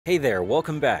Hey there,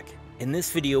 welcome back. In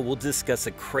this video, we'll discuss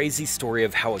a crazy story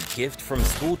of how a gift from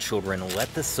school children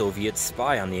let the Soviets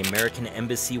spy on the American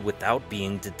embassy without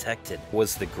being detected.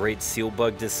 Was the Great Seal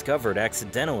Bug discovered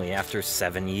accidentally after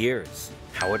 7 years?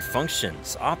 How it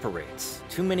functions, operates?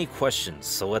 Too many questions,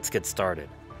 so let's get started.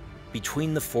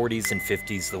 Between the 40s and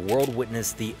 50s, the world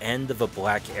witnessed the end of a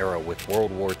black era with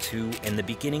World War II and the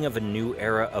beginning of a new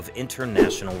era of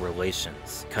international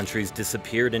relations. Countries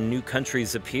disappeared and new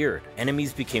countries appeared.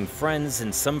 Enemies became friends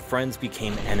and some friends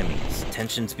became enemies.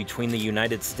 Tensions between the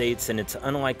United States and its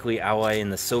unlikely ally in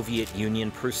the Soviet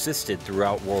Union persisted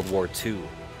throughout World War II.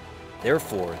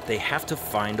 Therefore, they have to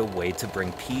find a way to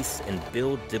bring peace and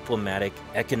build diplomatic,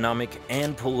 economic,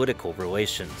 and political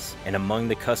relations. And among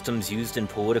the customs used in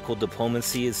political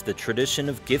diplomacy is the tradition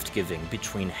of gift-giving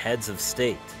between heads of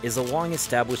state, is a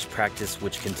long-established practice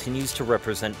which continues to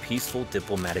represent peaceful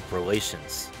diplomatic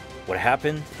relations. What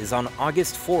happened is on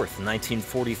August 4th,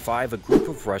 1945, a group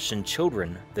of Russian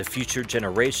children, the future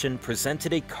generation,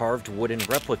 presented a carved wooden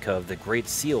replica of the Great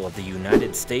Seal of the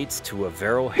United States to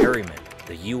Averell Harriman,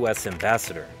 the U.S.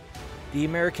 ambassador. The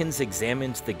Americans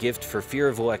examined the gift for fear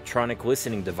of electronic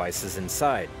listening devices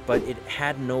inside, but it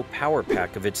had no power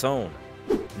pack of its own,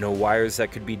 no wires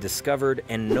that could be discovered,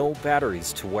 and no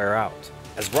batteries to wear out.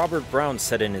 As Robert Brown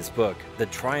said in his book, the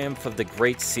triumph of the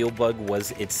Great Seal Bug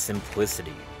was its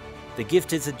simplicity. The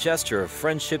gift is a gesture of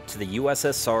friendship to the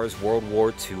USSR's World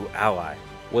War II ally,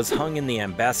 was hung in the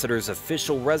ambassador's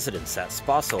official residence at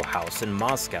Spaso House in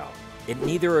Moscow. It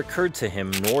neither occurred to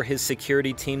him nor his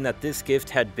security team that this gift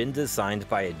had been designed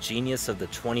by a genius of the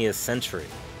 20th century,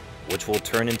 which will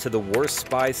turn into the worst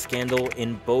spy scandal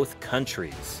in both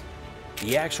countries.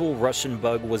 The actual Russian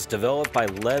bug was developed by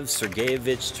Lev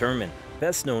Sergeyevich Terman,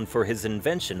 best known for his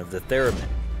invention of the theremin,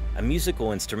 a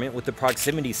musical instrument with a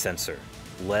proximity sensor.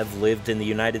 Lev lived in the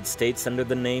United States under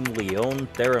the name Leon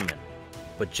Theremin.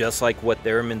 But just like what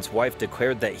Theremin's wife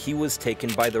declared that he was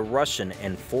taken by the Russian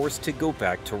and forced to go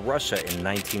back to Russia in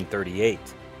 1938,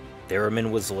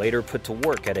 Theremin was later put to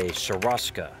work at a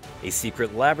Sharashka, a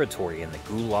secret laboratory in the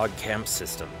Gulag camp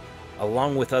system,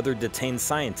 along with other detained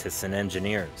scientists and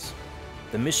engineers.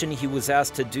 The mission he was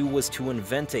asked to do was to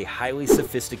invent a highly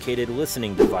sophisticated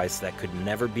listening device that could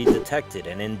never be detected,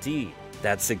 and indeed,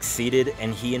 that succeeded,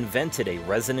 and he invented a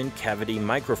resonant cavity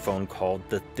microphone called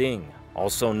the Thing,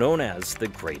 also known as the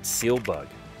Great Seal Bug.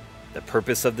 The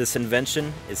purpose of this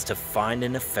invention is to find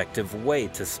an effective way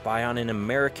to spy on an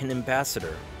American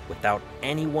ambassador without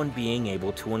anyone being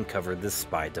able to uncover the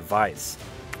spy device.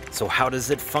 So how does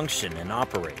it function and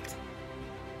operate?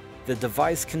 The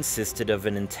device consisted of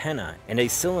an antenna and a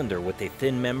cylinder with a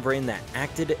thin membrane that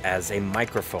acted as a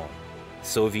microphone.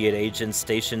 Soviet agents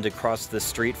stationed across the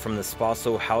street from the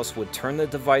Spaso house would turn the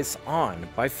device on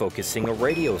by focusing a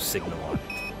radio signal on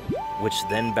it, which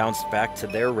then bounced back to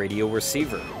their radio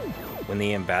receiver. When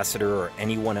the ambassador or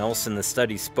anyone else in the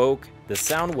study spoke, the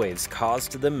sound waves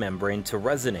caused the membrane to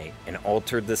resonate and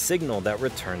altered the signal that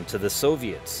returned to the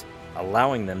Soviets,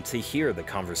 allowing them to hear the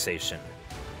conversation.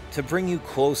 To bring you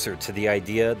closer to the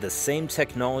idea, the same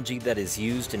technology that is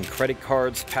used in credit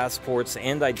cards, passports,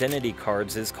 and identity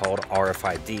cards is called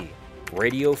RFID,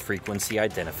 radio frequency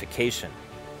identification.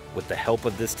 With the help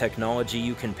of this technology,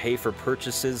 you can pay for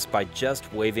purchases by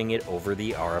just waving it over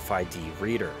the RFID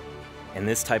reader. And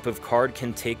this type of card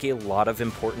can take a lot of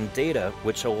important data,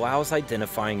 which allows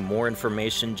identifying more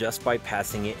information just by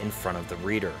passing it in front of the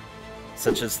reader,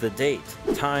 such as the date,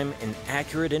 time, and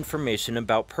accurate information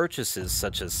about purchases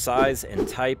such as size and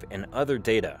type and other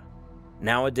data.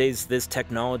 Nowadays, this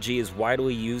technology is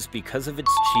widely used because of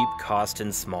its cheap cost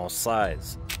and small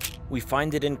size. We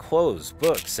find it in clothes,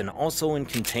 books, and also in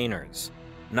containers.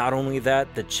 Not only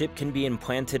that, the chip can be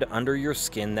implanted under your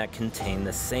skin that contain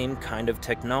the same kind of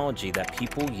technology that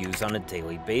people use on a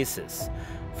daily basis.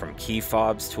 From key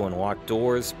fobs to unlock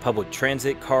doors, public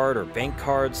transit card, or bank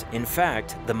cards. In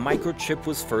fact, the microchip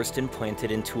was first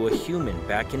implanted into a human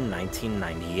back in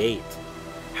 1998.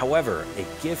 However,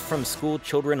 a gift from school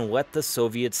children let the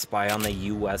Soviets spy on the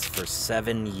US for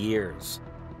 7 years.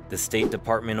 The State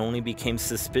Department only became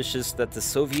suspicious that the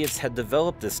Soviets had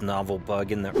developed this novel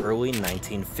bug in the early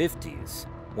 1950s,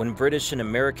 when British and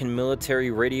American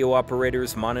military radio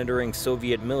operators monitoring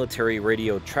Soviet military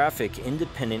radio traffic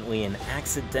independently and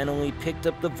accidentally picked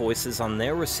up the voices on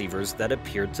their receivers that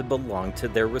appeared to belong to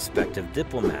their respective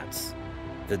diplomats.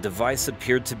 The device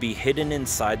appeared to be hidden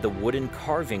inside the wooden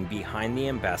carving behind the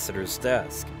ambassador's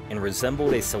desk, and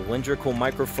resembled a cylindrical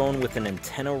microphone with an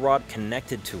antenna rod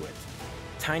connected to it.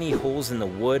 tiny holes in the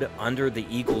wood under the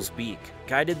eagle's beak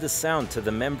guided the sound to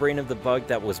the membrane of the bug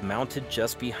that was mounted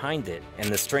just behind it. And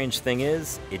the strange thing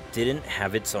is, it didn't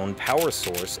have its own power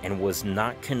source and was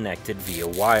not connected via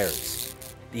wires.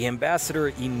 The ambassador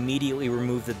immediately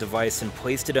removed the device and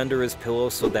placed it under his pillow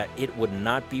so that it would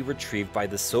not be retrieved by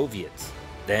the Soviets.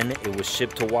 Then it was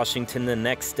shipped to Washington the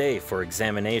next day for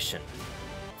examination.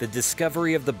 The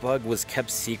discovery of the bug was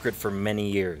kept secret for many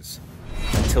years.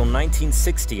 Until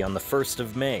 1960, on the 1st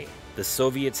of May, the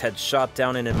Soviets had shot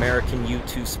down an American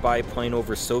U-2 spy plane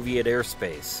over Soviet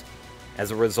airspace,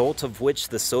 as a result of which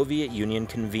the Soviet Union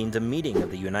convened a meeting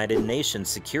of the United Nations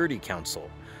Security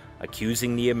Council,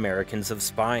 accusing the Americans of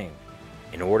spying.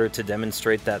 In order to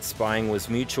demonstrate that spying was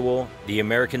mutual, the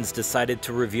Americans decided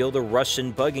to reveal the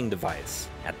Russian bugging device.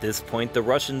 At this point, the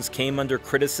Russians came under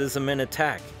criticism and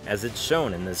attack, as it's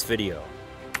shown in this video.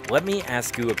 Let me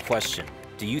ask you a question.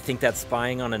 Do you think that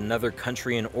spying on another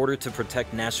country in order to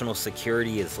protect national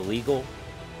security is legal?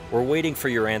 We're waiting for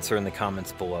your answer in the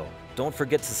comments below. Don't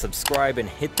forget to subscribe and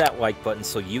hit that like button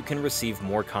so you can receive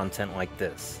more content like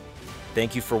this.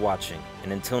 Thank you for watching,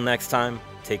 and until next time,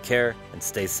 take care and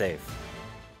stay safe.